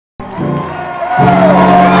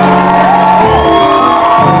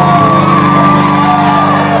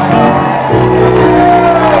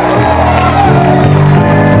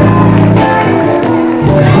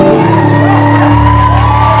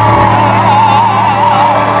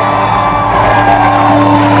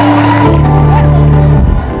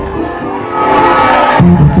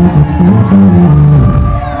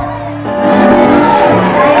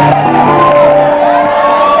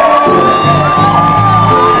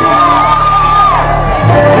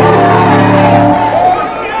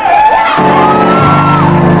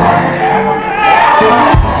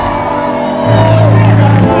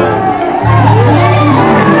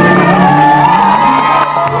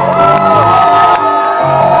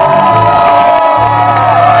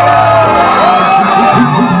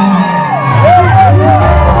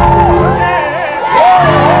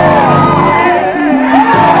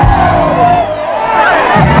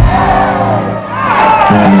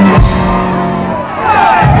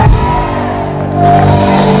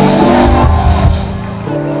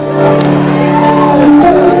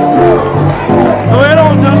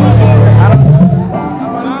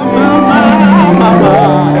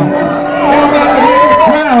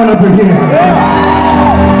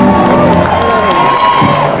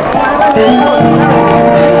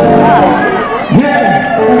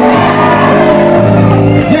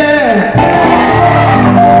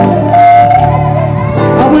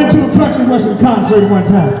Concert one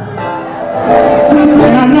time,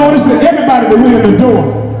 and I noticed that everybody that went in the door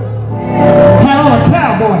had on a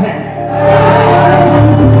cowboy hat.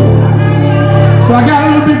 So I got a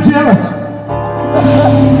little bit jealous.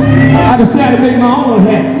 I decided to make my own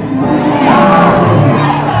hats,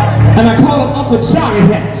 and I call them Uncle Charlie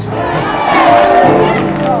hats. I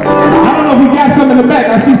don't know if we got some in the back.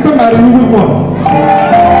 I see somebody who would want,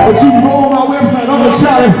 but you can go on my website,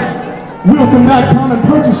 UncleCharlieWilson.com, and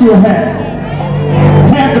purchase your hat.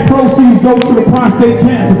 Half the proceeds go to the Prostate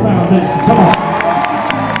Cancer Foundation. Come on.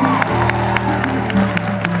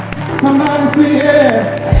 Somebody say,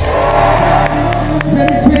 yeah. Let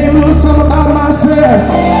me tell you a little something about myself.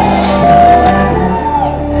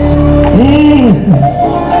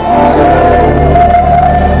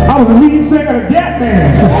 I was the lead singer of the Gap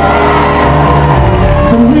Band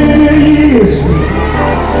for many, many years.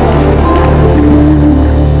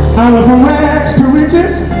 I went from rags to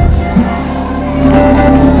riches.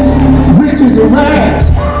 Riches to rags,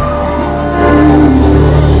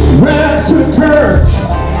 rags to the curb,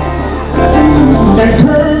 and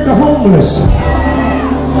curb the homeless.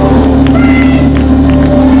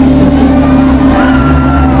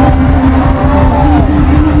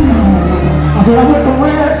 I said I went from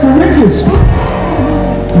rags to riches,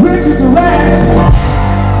 riches to rags,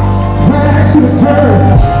 rags to the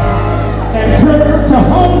curb, and curb to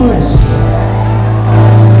homeless.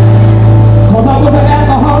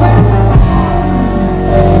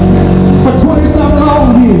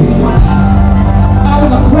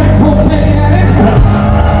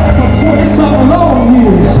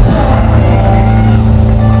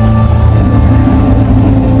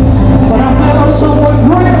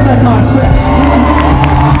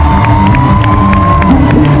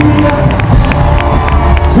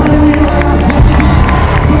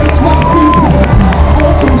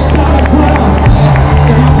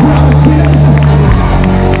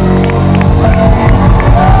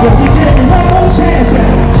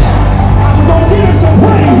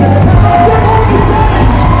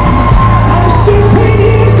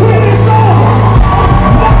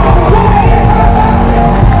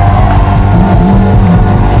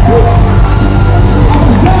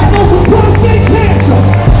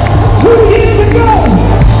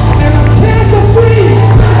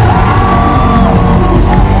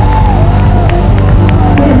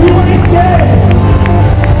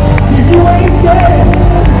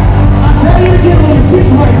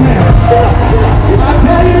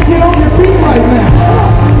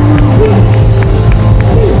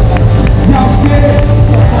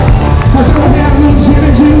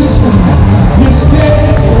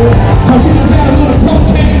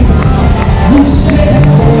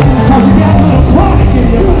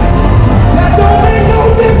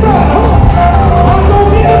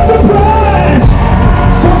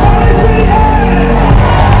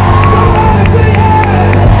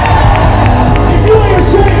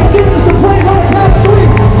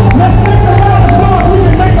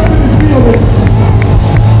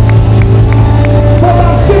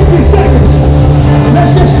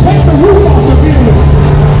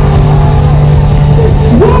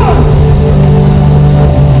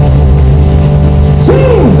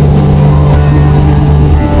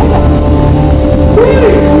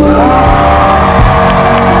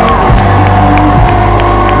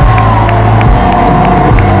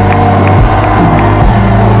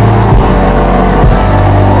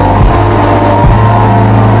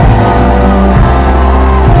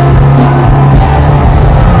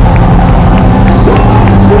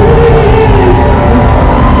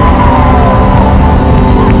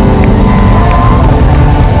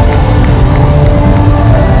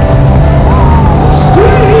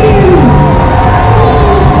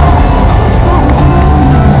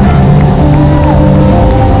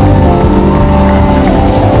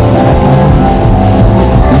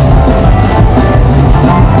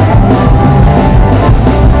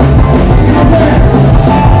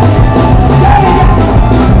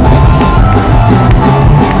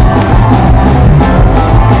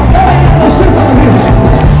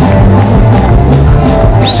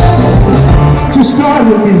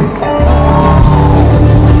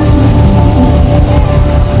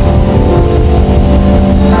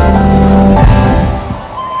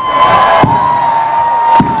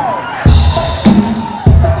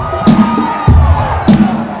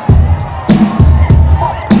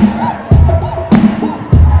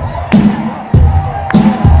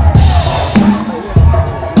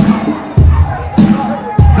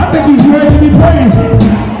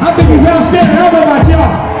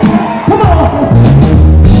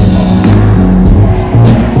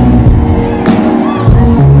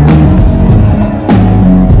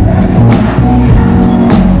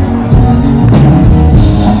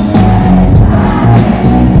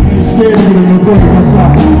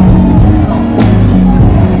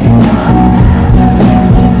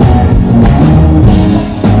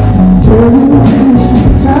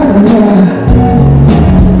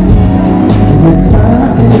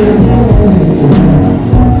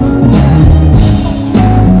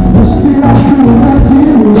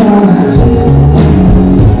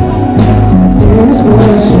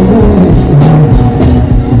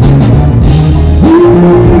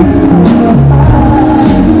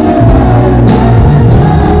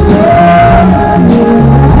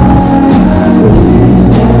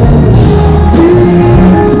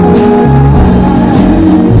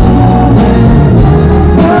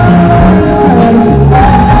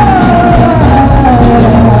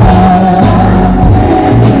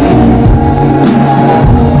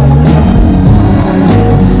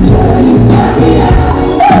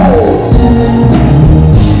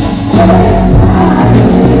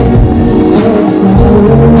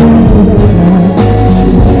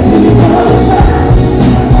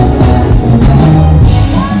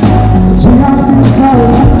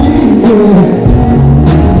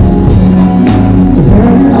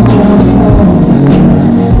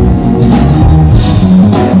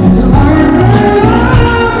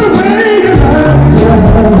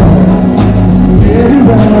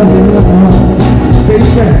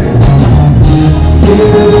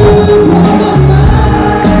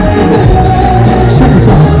 Second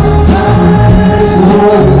time.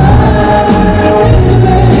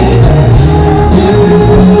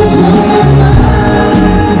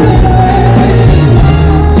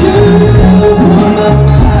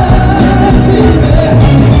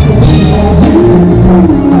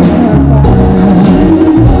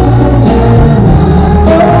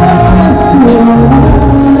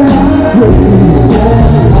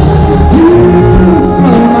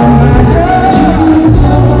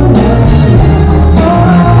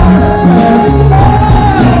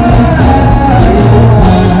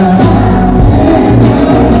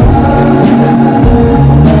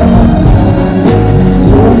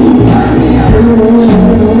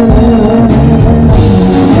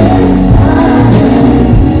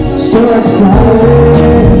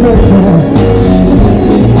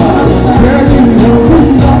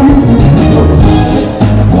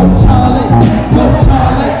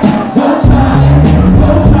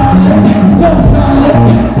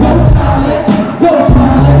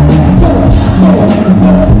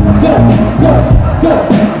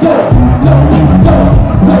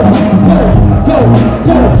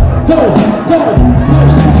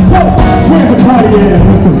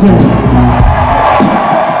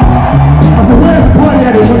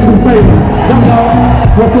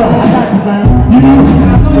 What's up? I got you, fam. You do? I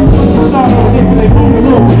know you thought you started over there when they moved a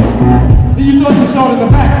little bit. And you thought you started in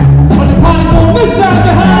the back. But the party's on this side of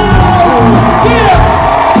the house!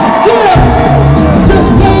 Yeah! Yeah!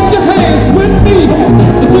 Just wave your hands with me.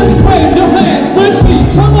 Just wave your hands with me.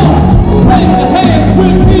 Come on! Wave your hands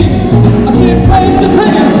with me. I said wave your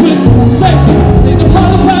hands with me. Say the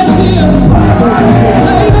party's right here.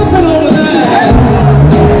 Ain't nothing over there.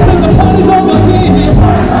 Say the party's over here.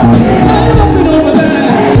 Ain't nothing over there.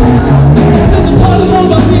 The party's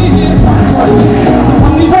over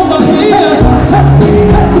here.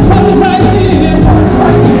 The party's right here.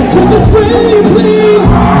 To the scream, please.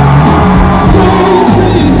 Scream,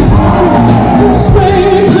 please.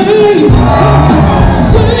 Scream, please.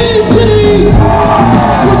 Scream, please.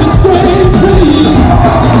 To the scream, please.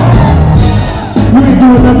 You ain't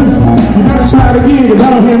doing nothing. You better try it again, because I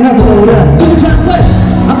don't hear nothing over there. What you trying to say?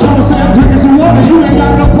 I'm trying to say I'm drinking some water. You ain't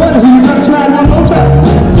got no water, so you better try it one more time.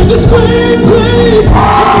 To the scream, please.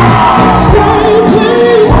 Scream,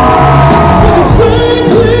 please. To the scream,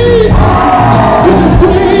 please. To the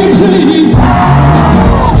scream, please.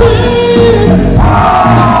 Scream.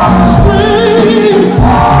 Scream.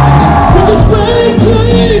 To the scream,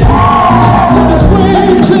 please. To the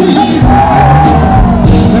scream, please.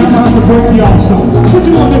 Now I'm about to break you off something. What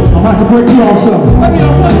you gonna do? I'm about to break you off something. Break me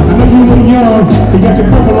off what? I know you're a little young. You got your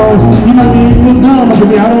purple on. You might be a little dumb up to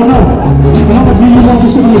me. I don't know. But I'm gonna give you one for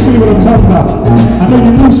something to see what I'm talking about. I know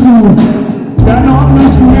you're new school. See, I know I'm new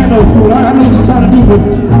school and old school. I know what you're trying to do, but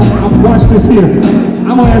watch this here.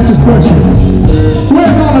 I'm gonna ask this question.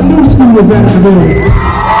 Where's all the new schoolers at in the building?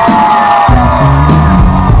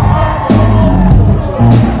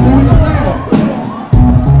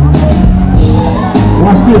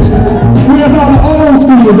 Watch this. Where's all the old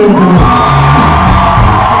schoolers at in the building?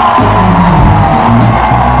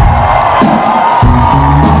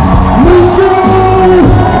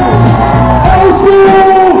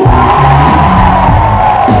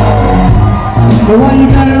 But why you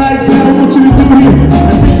got it like that, I want you to do here.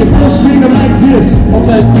 And take your first finger like this.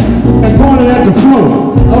 Okay. And point it at the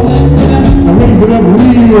floor. Okay. And raise it up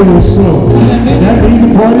real slow. That means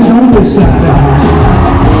the party's on this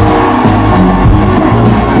side.